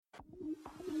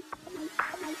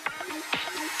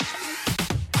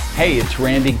Hey, it's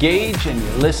Randy Gage, and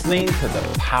you're listening to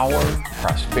the Power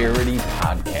Prosperity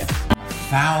Podcast.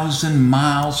 1,000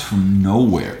 miles from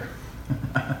nowhere.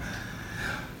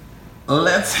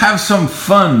 Let's have some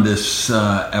fun this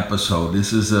episode.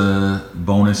 This is a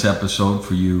bonus episode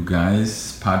for you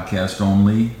guys, podcast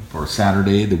only for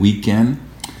Saturday, the weekend.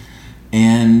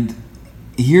 And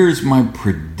here's my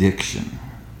prediction.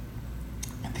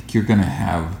 I think you're going to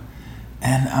have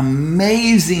an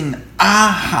amazing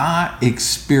aha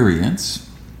experience,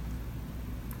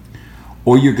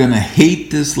 or you're going to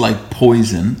hate this like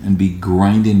poison and be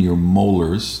grinding your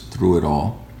molars through it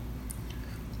all,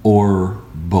 or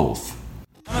both.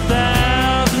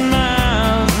 1,000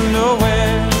 miles from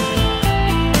nowhere.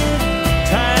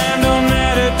 Time don't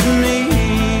matter to me,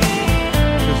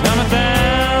 'cause I'm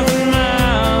 1,000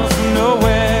 miles from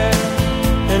nowhere,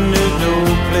 and there's no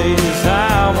place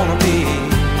I wanna be.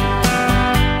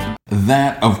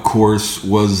 That, of course,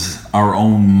 was our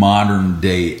own modern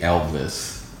day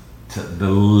Elvis, the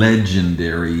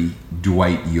legendary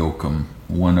Dwight Yoakam,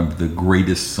 one of the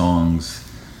greatest songs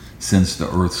since the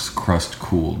earth's crust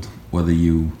cooled. Whether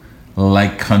you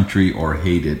like country or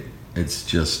hate it, it's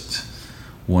just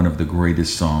one of the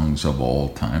greatest songs of all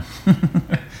time.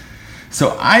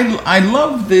 So I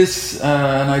love this,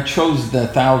 and I chose the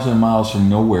 1,000 Miles from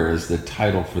Nowhere as the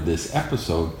title for this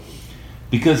episode,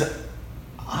 because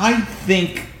I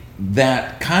think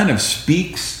that kind of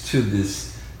speaks to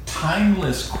this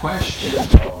timeless question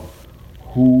of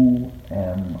who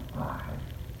am I?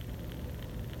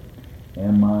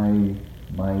 Am I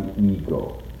my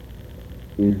ego?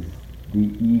 Is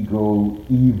the ego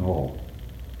evil?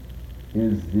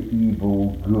 Is the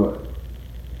evil good?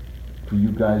 For you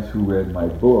guys who read my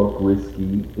book,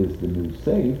 Risky is the New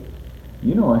Safe,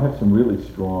 you know I have some really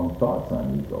strong thoughts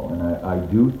on ego, and I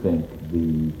do think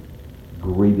the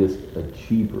greatest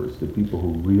achievers, the people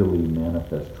who really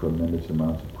manifest tremendous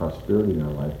amounts of prosperity in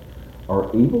their life, are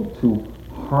able to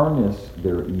harness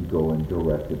their ego and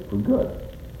direct it for good.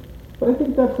 But I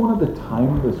think that's one of the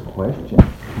timeless questions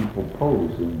people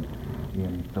pose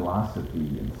in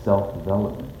philosophy and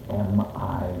self-development. Am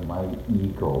I my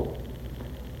ego?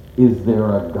 Is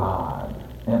there a God?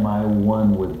 Am I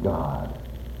one with God?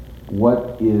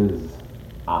 What is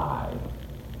I?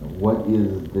 What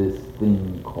is this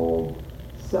thing called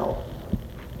self?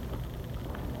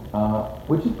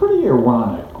 Which is pretty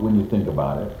ironic when you think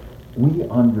about it. We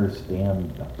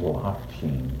understand the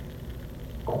blockchain,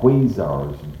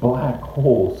 quasars, black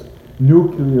holes,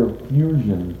 nuclear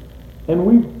fusion, and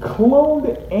we've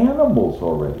cloned animals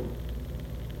already.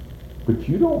 But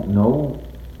you don't know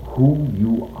who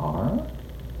you are?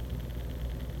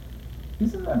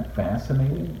 Isn't that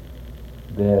fascinating?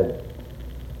 That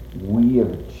we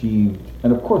have achieved,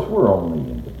 and of course we're only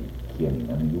in the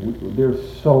beginning. I mean, there's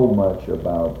so much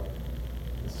about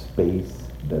space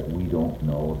that we don't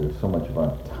know. There's so much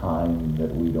about time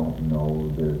that we don't know.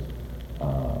 There's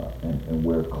and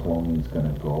where cloning is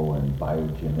going to go, and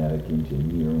biogenetic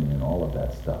engineering and all of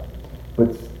that stuff.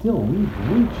 But still, we've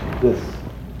reached this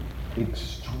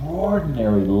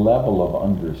extraordinary level of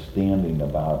understanding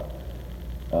about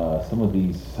some of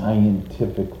these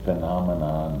scientific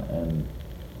phenomenon, and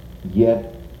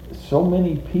yet so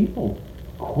many people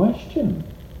question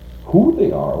who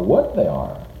they are, what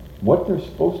they're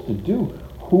supposed to do,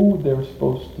 who they're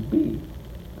supposed to be.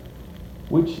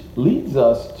 Which leads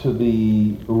us to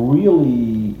the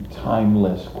really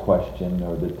timeless question,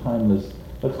 or the timeless,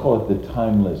 let's call it the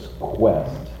timeless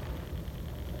quest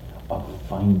of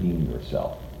finding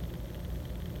yourself.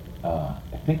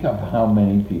 Think of how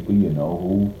many people you know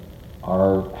who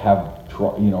have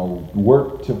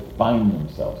worked to find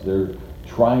themselves. They're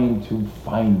trying to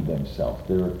find themselves.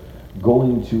 They're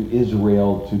going to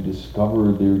Israel to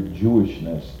discover their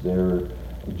Jewishness. They're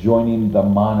joining the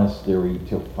monastery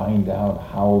to find out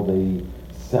how they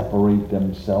separate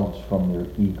themselves from their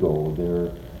ego.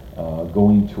 They're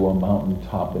going to a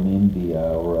mountaintop in India,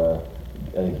 or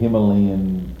a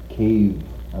Himalayan cave.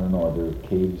 I don't know, are there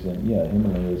caves in,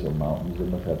 Himalayas are mountains, they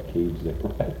must have caves there,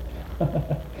 right?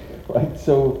 Right,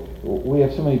 so we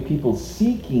have so many people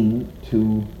seeking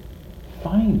to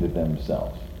find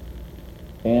themselves.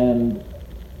 And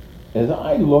as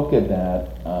I look at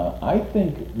that, I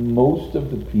think most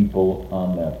of the people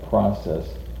on that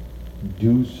process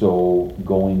do so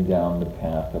going down the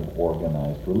path of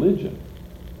organized religion,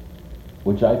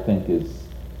 which I think is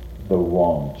the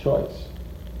wrong choice.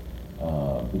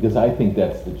 Because I think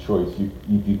that's the choice.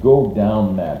 If you go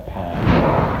down that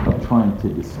path, trying to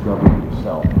discover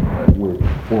yourself with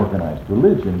organized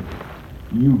religion,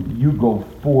 you go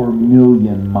 4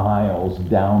 million miles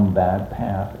down that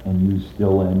path and you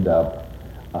still end up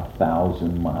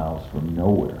 1,000 miles from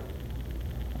nowhere.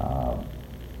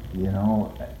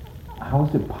 How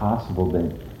is it possible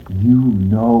that you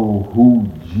know who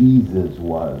Jesus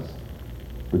was,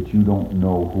 but you don't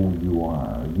know who you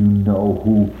are? You know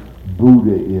who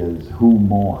Buddha is, who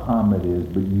Mohammed is,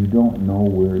 but you don't know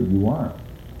where you are.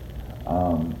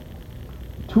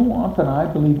 Too often, I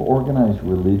believe, organized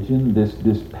religion,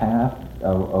 this path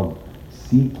of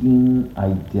seeking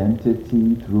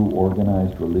identity through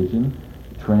organized religion,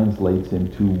 translates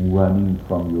into running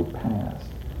from your past,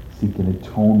 seeking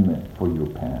atonement for your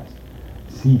past,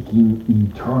 seeking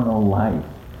eternal life,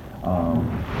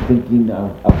 thinking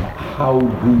of how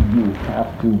do you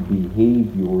have to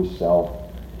behave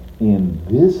yourself in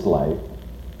this life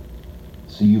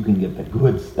so you can get the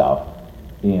good stuff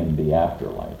in the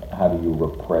afterlife. How do you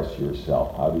repress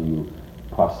yourself? How do you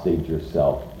prostrate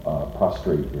yourself?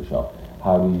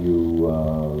 How do you,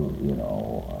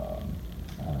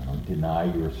 deny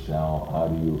yourself? How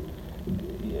do you,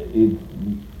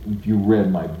 if you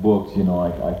read my books,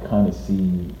 I kind of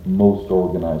see most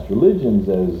organized religions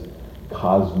as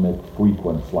cosmic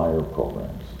frequent flyer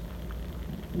programs.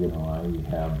 I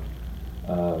have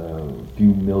a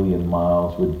few million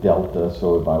miles with Delta,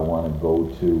 so if I want to go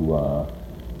to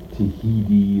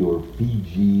Tahiti or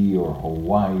Fiji or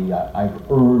Hawaii, I've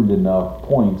earned enough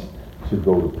points to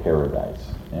go to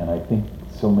paradise. And I think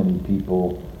so many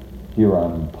people here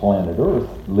on planet Earth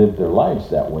live their lives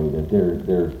that way, that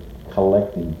they're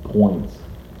collecting points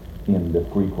in the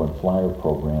frequent flyer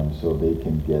program so they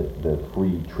can get the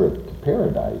free trip to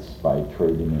paradise by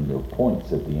trading in their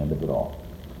points at the end of it all.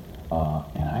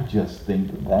 And I just think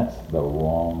that's the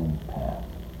wrong path.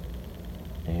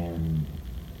 And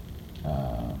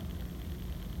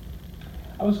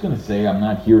I was going to say I'm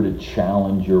not here to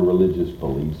challenge your religious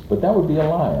beliefs, but that would be a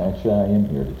lie. Actually, I am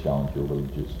here to challenge your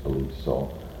religious beliefs, so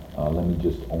let me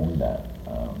just own that.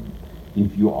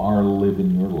 If you are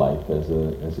living your life as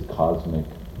a cosmic,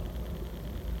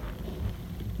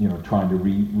 trying to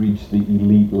reach the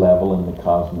elite level in the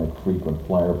cosmic frequent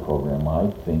flyer program,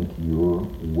 I think you're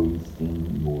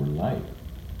wasting your life.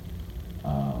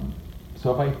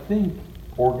 So if I think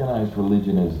organized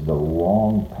religion is the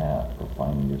wrong path for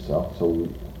finding yourself, so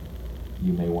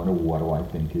you may wonder, what do I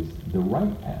think is the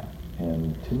right path?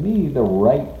 And to me, the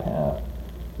right path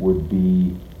would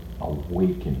be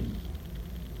awakening.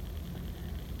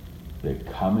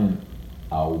 Becoming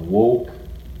awoke,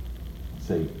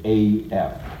 say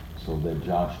AF, so that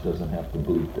Josh doesn't have to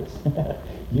bleep this.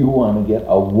 You want to get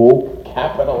awoke,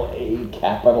 capital A,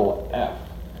 capital F.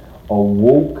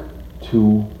 Awoke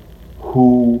to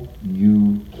who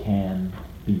you can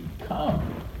become.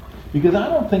 Because I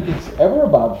don't think it's ever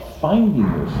about finding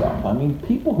yourself. I mean,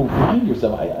 people who find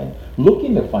yourself,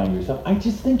 looking to find yourself, I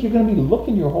just think you're going to be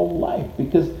looking your whole life.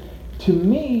 Because to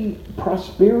me,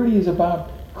 prosperity is about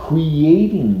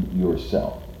creating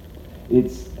yourself.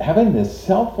 It's having this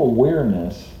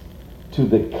self-awareness to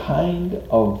the kind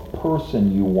of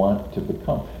person you want to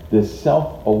become. This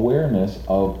self-awareness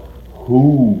of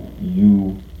who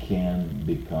you can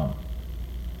become.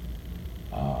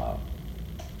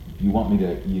 If you want me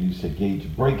to, you say,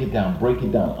 Gage, break it down,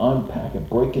 unpack it,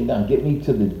 break it down, get me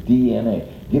to the DNA,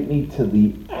 get me to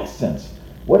the essence.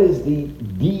 What is the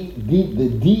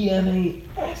DNA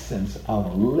essence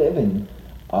of living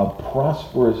a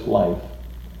prosperous life?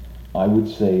 I would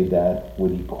say that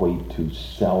would equate to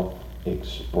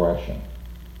self-expression.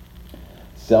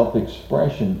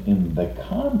 Self-expression in the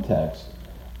context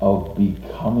of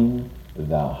becoming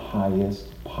the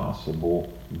highest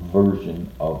possible version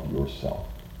of yourself.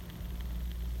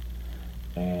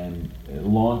 And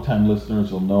long-time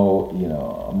listeners will know,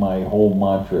 my whole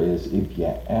mantra is, if you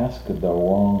ask the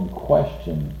wrong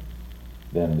question,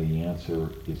 then the answer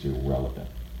is irrelevant.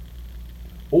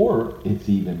 Or it's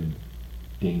even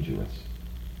dangerous.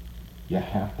 You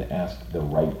have to ask the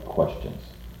right questions.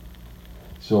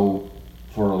 So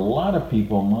for a lot of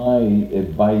people, my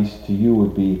advice to you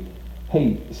would be,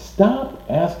 hey, stop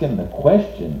asking the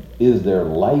question, is there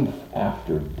life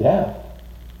after death?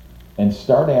 And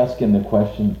start asking the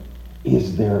question,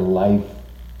 is there life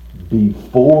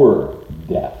before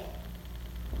death?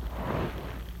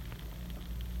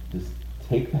 Just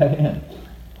take that in.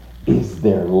 Is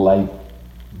there life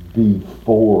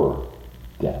before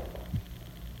death?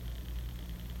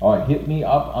 All right, hit me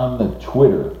up on the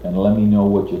Twitter and let me know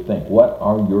what you think. What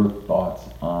are your thoughts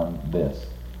on this?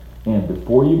 And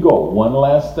before you go, one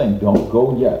last thing. Don't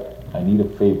go yet. I need a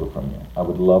favor from you. I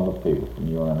would love a favor from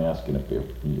you, and I'm asking a favor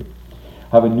from you.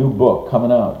 I have a new book coming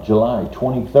out July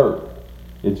 23rd.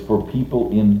 It's for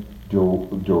people in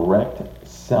direct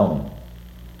selling,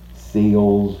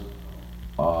 sales,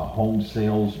 home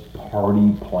sales,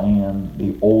 party plan,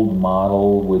 the old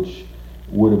model, which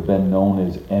would have been known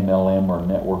as MLM or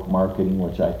network marketing,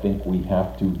 which I think we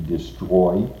have to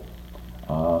destroy.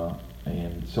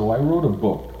 And so I wrote a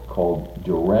book called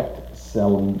Direct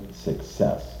Selling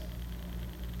Success.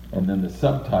 And then the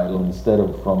subtitle, instead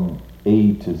of From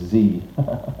A to Z,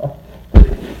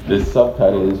 the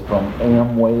subtitle is From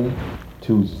Amway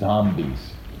to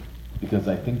Zombies. Because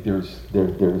I think there's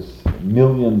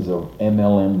millions of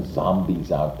MLM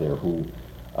zombies out there who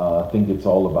think it's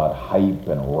all about hype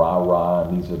and rah-rah,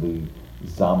 and these are the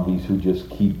zombies who just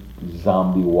keep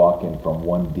zombie walking from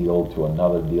one deal to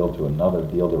another deal to another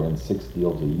deal. They're in 6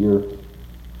 deals a year.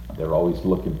 They're always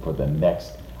looking for the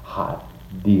next hot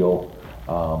deal.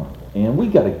 And we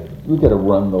gotta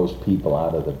run those people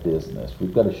out of the business.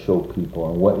 We've got to show people,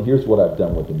 and here's what I've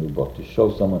done with the new book, to show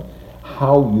someone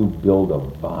how you build a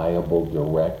viable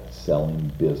direct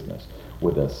selling business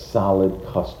with a solid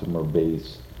customer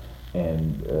base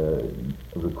and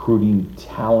recruiting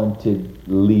talented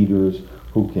leaders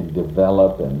who can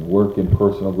develop and work in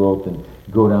personal growth and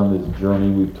go down this journey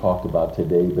we've talked about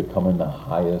today, becoming the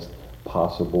highest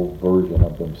possible version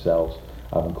of themselves.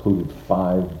 I've included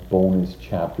 5 bonus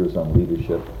chapters on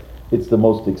leadership. It's the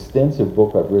most extensive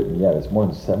book I've written yet. It's more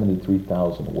than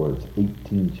 73,000 words,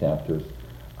 18 chapters.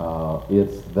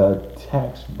 It's the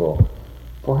textbook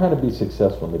for how to be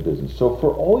successful in the business. So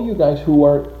for all you guys who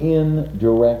are in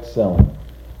direct selling,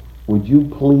 would you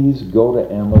please go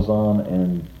to Amazon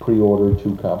and pre-order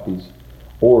 2 copies?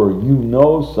 Or you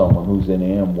know someone who's in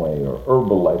Amway or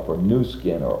Herbalife or New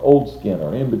Skin or Old Skin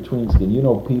or In Between Skin. You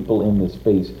know people in this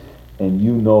space, and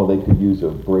you know they could use a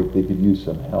break, they could use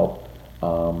some help.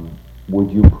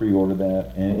 Would you pre-order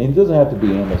that? And it doesn't have to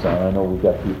be Amazon. I know we've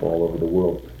got people all over the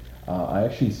world. I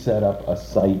actually set up a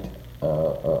site,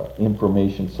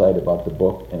 information site about the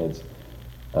book, and it's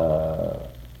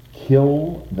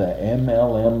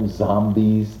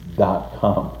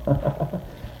killthemlmzombies.com.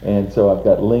 And so I've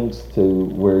got links to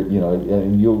where,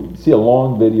 and you'll see a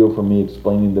long video from me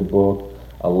explaining the book,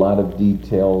 a lot of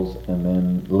details, and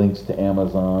then links to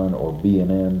Amazon or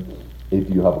B&N. If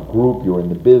you have a group, you're in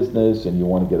the business, and you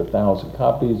want to get 1,000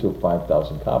 copies or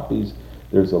 5,000 copies,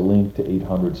 there's a link to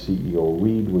 800 CEO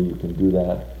Read where you can do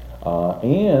that.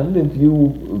 And if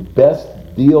you best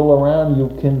deal around, you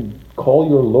can call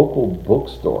your local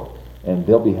bookstore, and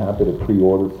they'll be happy to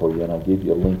pre-order for you. And I give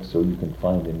you a link so you can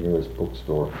find the nearest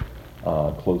bookstore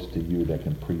close to you that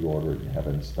can pre-order and have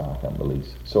it in stock on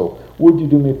release. So would you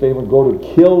do me a favor? Go to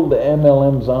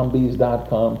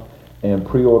killthemlmzombies.com and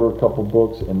pre-order a couple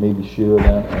books, and maybe share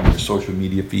that on your social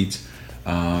media feeds,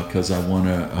 because I want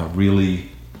to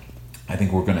I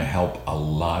think we're going to help a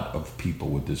lot of people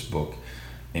with this book,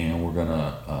 and we're going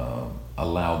to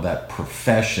allow that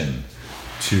profession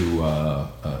to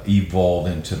evolve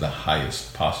into the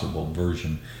highest possible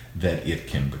version that it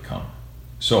can become.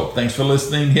 So thanks for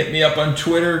listening. Hit me up on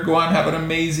Twitter. Go out and have an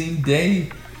amazing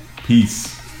day.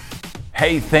 Peace.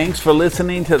 Hey, thanks for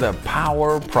listening to the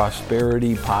Power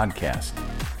Prosperity Podcast.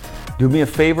 Do me a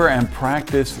favor and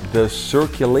practice the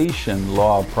circulation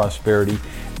law of prosperity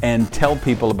and tell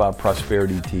people about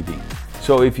Prosperity TV.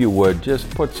 So if you would, just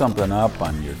put something up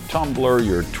on your Tumblr,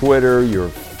 your Twitter, your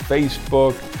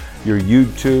Facebook, your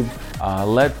YouTube.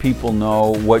 Let people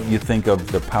know what you think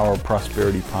of the Power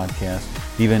Prosperity Podcast.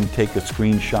 Even take a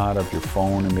screenshot of your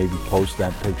phone and maybe post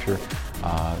that picture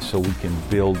so we can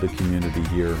build the community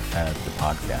here at the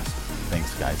podcast.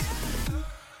 Thanks, guys.